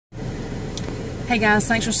Hey guys,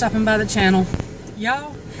 thanks for stopping by the channel.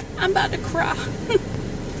 Y'all, I'm about to cry.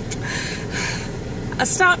 I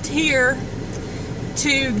stopped here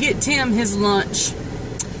to get Tim his lunch,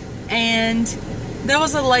 and there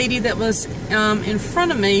was a lady that was in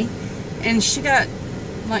front of me, and she got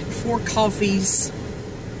like 4 coffees,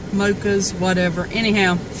 mochas, whatever.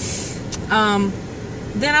 Anyhow,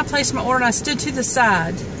 then I placed my order and I stood to the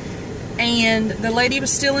side, and the lady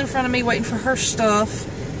was still in front of me waiting for her stuff,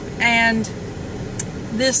 and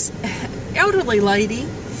this elderly lady,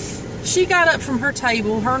 she got up from her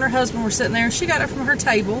table. Her and her husband were sitting there, and she got up from her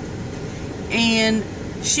table and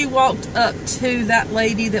she walked up to that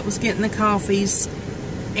lady that was getting the coffees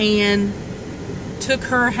and took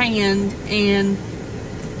her hand and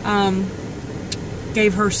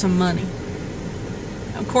gave her some money.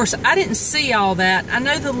 Of course, I didn't see all that. I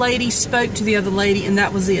know the lady spoke to the other lady, and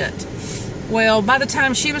that was it. Well, by the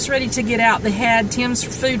time she was ready to get out, they had Tim's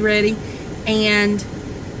food ready, and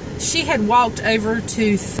she had walked over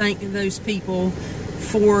to thank those people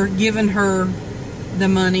for giving her the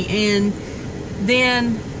money, and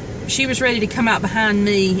then she was ready to come out behind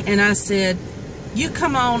me, and I said, you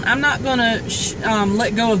come on, I'm not going to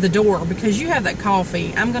let go of the door because you have that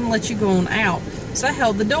coffee. I'm going to let you go on out. So I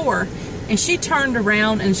held the door, and she turned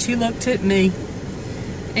around and she looked at me,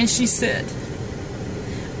 and she said,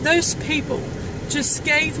 those people just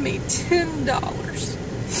gave me $10.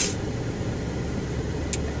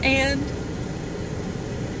 And,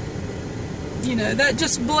 you know, that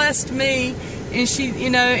just blessed me. And she, you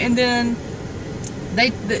know, and then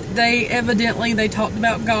they evidently, they talked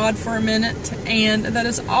about God for a minute, and that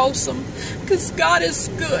is awesome, because God is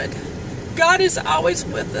good. God is always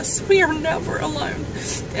with us. We are never alone.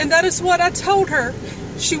 And that is what I told her.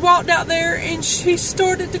 She walked out there and she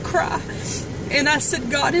started to cry. And I said,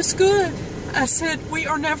 God is good. I said, we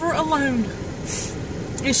are never alone.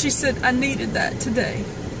 And she said, I needed that today.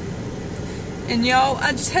 And y'all,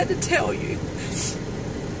 I just had to tell you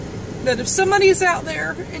that if somebody is out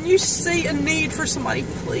there and you see a need for somebody,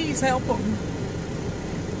 please help them.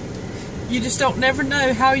 You just don't never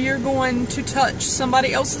know how you're going to touch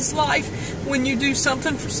somebody else's life when you do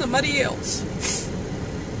something for somebody else.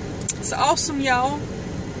 It's awesome, y'all.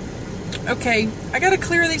 Okay, I gotta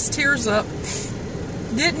clear these tears up.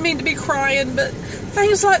 Didn't mean to be crying, but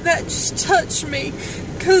things like that just touch me,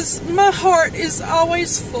 because my heart is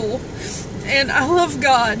always full, and I love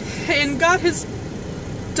God, and God has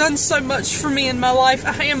done so much for me in my life.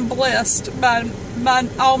 I am blessed by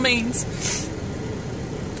all means.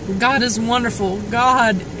 God is wonderful.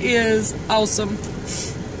 God is awesome.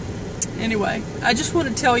 Anyway, I just want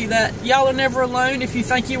to tell you that y'all are never alone. If you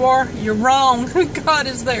think you are, you're wrong. God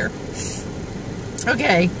is there.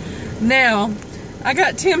 Okay, now I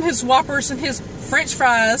got Tim his Whoppers and his French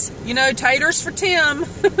fries. You know, taters for Tim.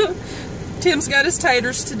 Tim's got his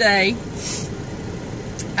taters today.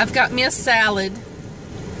 I've got me a salad.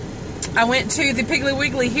 I went to the Piggly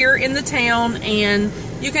Wiggly here in the town, and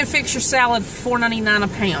you can fix your salad for $4.99 a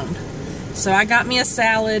pound. So I got me a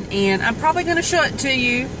salad, and I'm probably going to show it to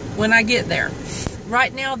you when I get there.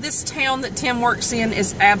 Right now, this town that Tim works in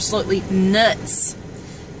is absolutely nuts.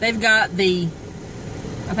 They've got the,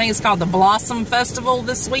 I think it's called the Blossom Festival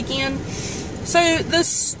this weekend. So the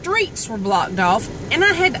streets were blocked off, and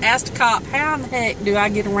I had to ask the cop, how in the heck do I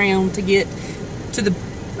get around to get to the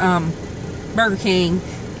Burger King?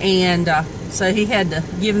 And so he had to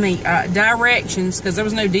give me directions, because there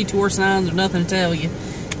was no detour signs or nothing to tell you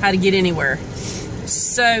how to get anywhere.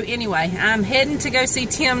 So anyway, I'm heading to go see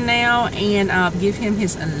Tim now, and give him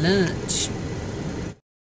his lunch.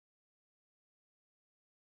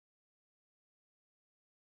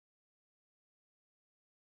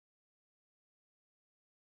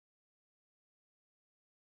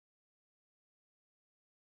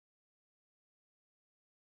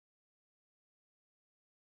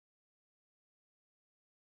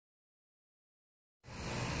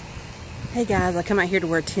 Hey guys, I come out here to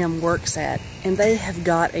where Tim works at, and they have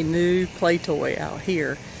got a new play toy out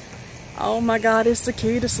here. Oh my God, it's the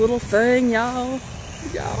cutest little thing, y'all.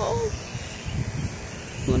 Y'all.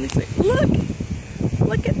 Let me see.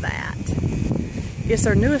 Look at that. It's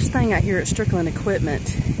our newest thing out here at Strickland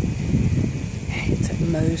Equipment. It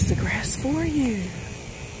mows the grass for you.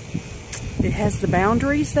 It has the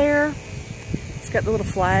boundaries there. It's got the little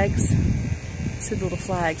flags. See the little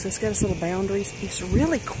flags. It's got its little boundaries. It's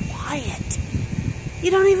really quiet. You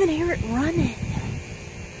don't even hear it running.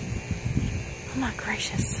 Oh my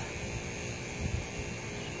gracious.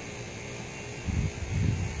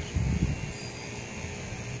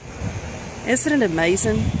 Isn't it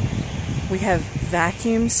amazing? We have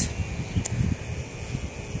vacuums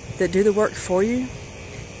that do the work for you.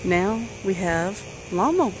 now we have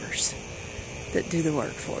lawnmowers that do the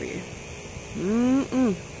work for you.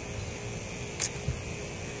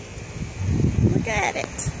 Look at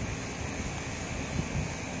it.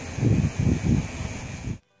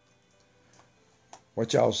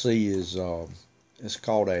 What y'all see is it's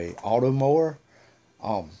called a auto mower.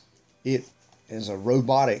 It is a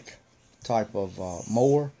robotic type of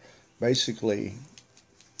mower. Basically,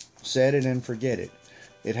 set it and forget it.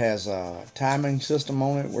 It has a timing system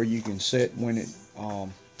on it where you can set when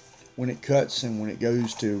it cuts and when it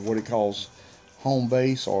goes to what it calls home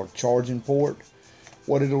base or charging port.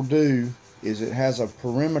 What it'll do is it has a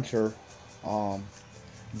perimeter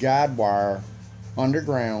guide wire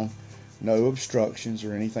underground, no obstructions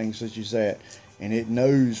or anything such as that, and it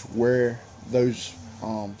knows where those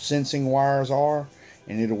sensing wires are,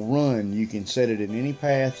 and it'll run. You can set it in any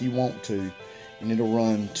path you want to, and it'll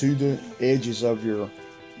run to the edges of your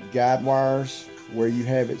guide wires where you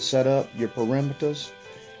have it set up, your perimeters,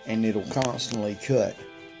 and it'll constantly cut.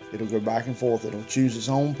 It'll go back and forth. It'll choose its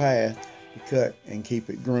own path to cut and keep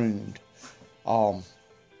it groomed.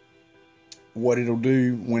 What it'll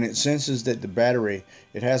do when it senses that the battery,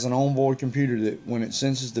 it has an onboard computer that when it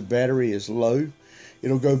senses the battery is low,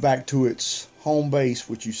 it'll go back to its home base,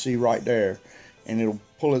 which you see right there, and it'll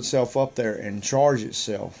pull itself up there and charge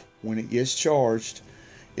itself. When it gets charged,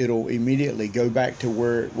 it'll immediately go back to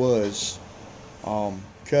where it was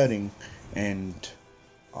cutting and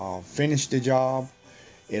finish the job.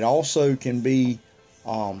 It also can be,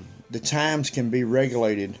 the times can be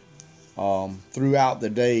regulated throughout the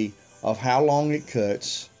day of how long it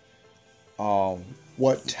cuts,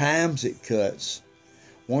 what times it cuts.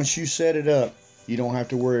 Once you set it up, you don't have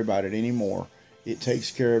to worry about it anymore. It takes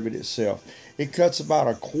care of it itself. It cuts about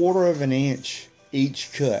 1/4 of an inch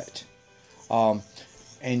each cut.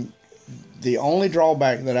 And the only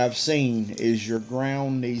drawback that I've seen is your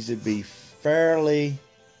ground needs to be fairly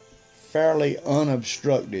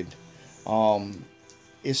unobstructed.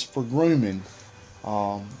 It's for grooming.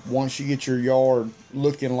 Once you get your yard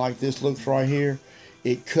looking like this looks right here,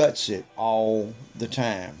 it cuts it all the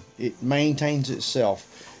time. It maintains itself.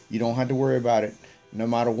 You don't have to worry about it. No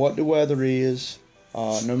matter what the weather is,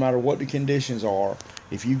 no matter what the conditions are,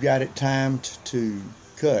 if you got it timed to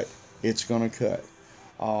cut, it's going to cut.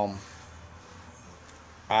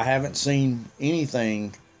 I haven't seen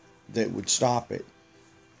anything that would stop it.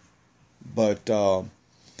 But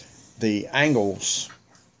the angles,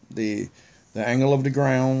 the angle of the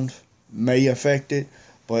ground may affect it,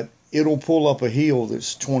 but it'll pull up a hill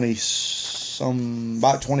that's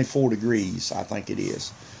about 24 degrees, I think it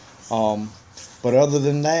is. But other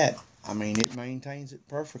than that, I mean, it maintains it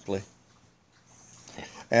perfectly.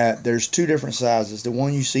 There's two different sizes. The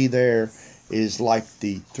one you see there is like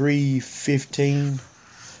the 315.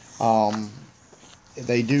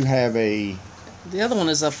 They do have a... The other one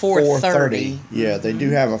is a 430. Yeah, they do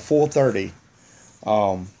have a 430.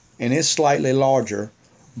 And it's slightly larger,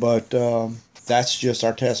 but that's just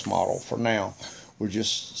our test model for now. We're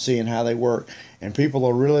just seeing how they work. And people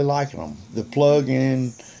are really liking them. The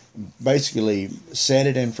plug-in, basically set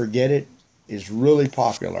it and forget it, is really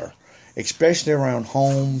popular, especially around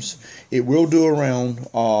homes. It will do around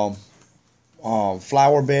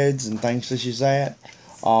flower beds and things such as that.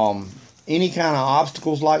 Any kind of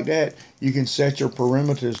obstacles like that, you can set your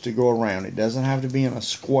perimeters to go around. It doesn't have to be in a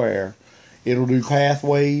square. It'll do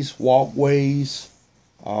pathways, walkways,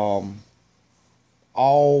 all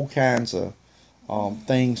kinds of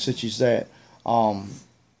things such as that.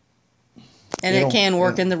 And it can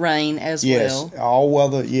work in the rain as well. Yes, all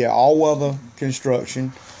weather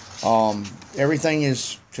construction. Everything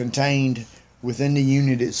is contained within the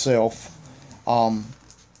unit itself. And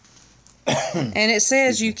it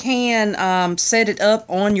says you can set it up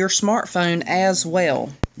on your smartphone as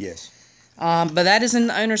well. Yes. But that is in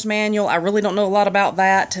the owner's manual. I really don't know a lot about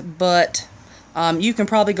that, but you can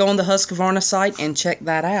probably go on the Husqvarna site and check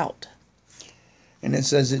that out. And it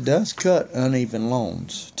says it does cut uneven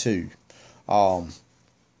lawns too.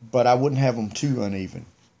 But I wouldn't have them too uneven.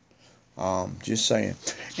 Just saying.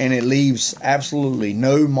 And it leaves absolutely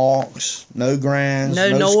no marks, no grinds,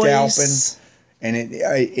 no noise. Scalping. And it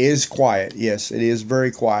is quiet. Yes, it is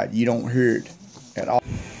very quiet. You don't hear it at all.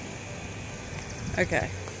 Okay,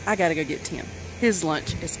 I gotta go get Tim. His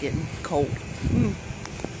lunch is getting cold.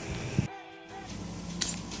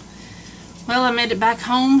 Well, I made it back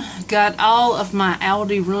home. Got all of my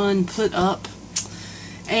Aldi run put up.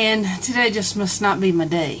 And today just must not be my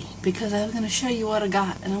day, because I was going to show you what I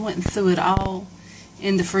got. And I went and threw it all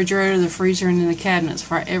in the refrigerator, the freezer, and in the cabinets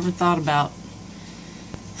before I ever thought about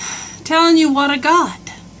telling you what I got.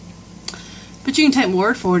 But you can take my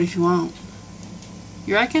word for it if you want.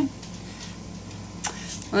 You reckon?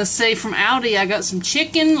 Let's see, from Aldi I got some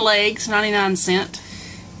chicken legs, 99¢.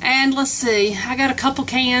 And let's see, I got a couple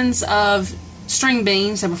cans of string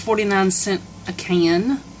beans that were 49¢ a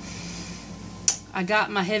can. I got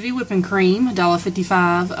my heavy whipping cream,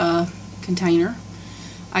 $1.55 a container.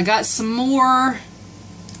 I got some more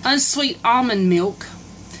unsweet almond milk,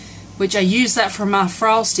 which I use that for my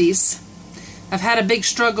Frosties. I've had a big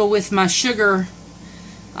struggle with my sugar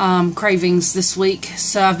cravings this week,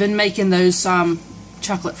 so I've been making those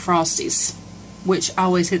chocolate Frosties, which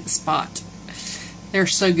always hit the spot. They're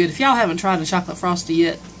so good. If y'all haven't tried a chocolate Frosty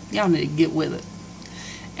yet, y'all need to get with it.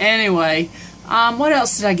 Anyway, what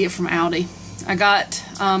else did I get from Aldi? I got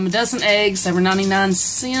a dozen eggs. They were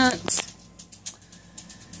 99¢.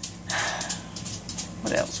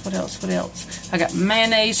 What else? I got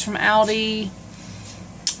mayonnaise from Aldi.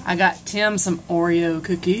 I got Tim some Oreo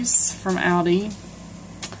cookies from Aldi.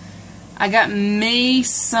 I got me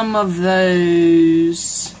some of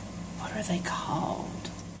those, what are they called?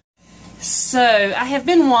 So, I have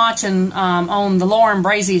been watching on the Lauren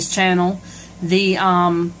Brazy's channel the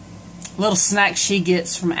little snacks she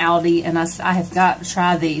gets from Aldi, and I have got to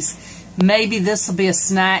try these. Maybe this will be a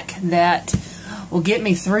snack that will get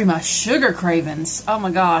me through my sugar cravings. Oh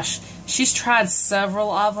my gosh. She's tried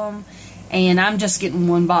several of them, and I'm just getting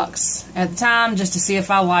one box at the time just to see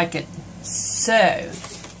if I like it. So,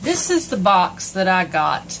 this is the box that I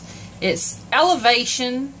got. It's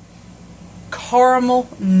Elevation Caramel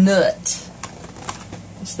Nut.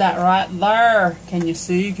 Is that right there? Can you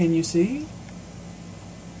see? Can you see?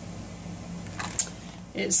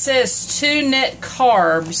 It says 2 net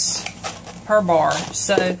carbs per bar.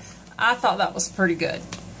 So, I thought that was pretty good.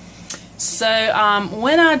 So,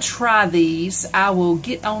 when I try these, I will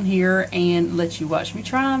get on here and let you watch me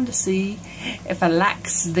try them to see if I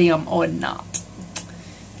likes them or not.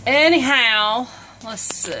 Anyhow, let's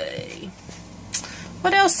see.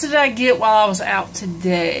 What else did I get while I was out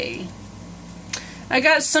today? I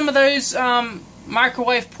got some of those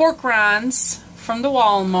microwave pork rinds from the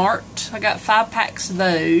Walmart. I got 5 packs of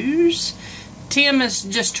those. Tim has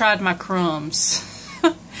just tried my crumbs.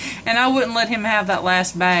 And I wouldn't let him have that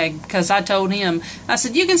last bag because I told him, I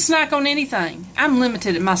said, you can snack on anything. I'm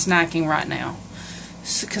limited at my snacking right now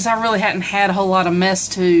because I really hadn't had a whole lot of mess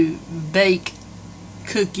to bake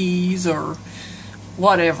cookies or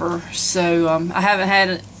whatever. So I haven't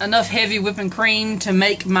had enough heavy whipping cream to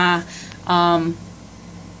make my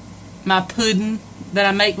my pudding that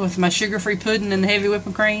I make with my sugar-free pudding and the heavy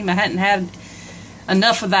whipping cream. I hadn't had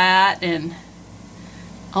enough of that, and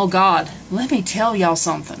oh God, let me tell y'all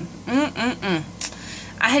something. I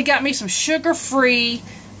had got me some sugar-free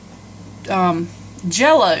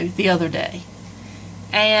Jell-O the other day,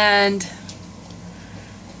 and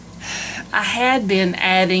I had been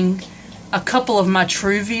adding a couple of my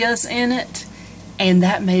Truvias in it, and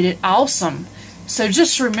that made it awesome. So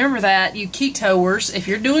just remember that, you ketoers, if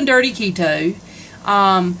you're doing dirty keto,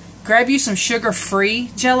 grab you some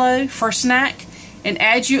sugar-free Jell-O for a snack, and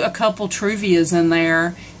add you a couple Truvias in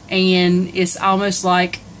there, and it's almost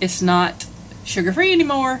like it's not sugar-free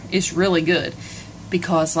anymore. It's really good.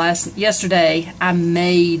 Because yesterday I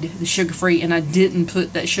made the sugar-free and I didn't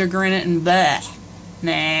put that sugar in it, and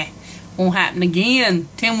nah, won't happen again.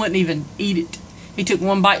 Tim wouldn't even eat it. He took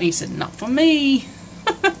one bite and he said, not for me.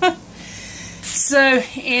 So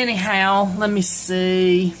anyhow, let me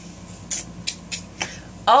see.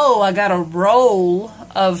 Oh, I got a roll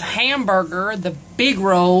of hamburger, the big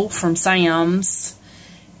roll from Sam's,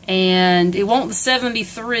 and it wasn't the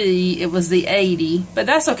 73, it was the 80, but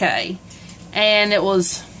that's okay. And it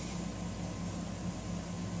was,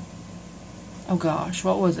 oh gosh,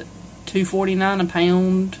 what was it, $2.49 a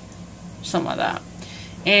pound, something like that.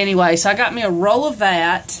 Anyway, so I got me a roll of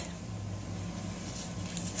that,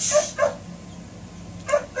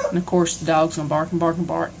 and of course the dog's gonna bark and bark and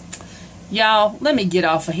bark. Y'all, let me get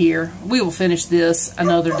off of here. We will finish this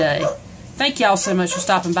another day. Thank y'all so much for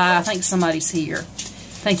stopping by. I think somebody's here.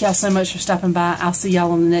 Thank y'all so much for stopping by. I'll see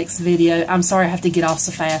y'all on the next video. I'm sorry I have to get off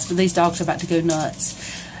so fast, but these dogs are about to go nuts.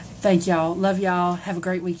 Thank y'all. Love y'all. Have a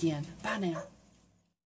great weekend. Bye now.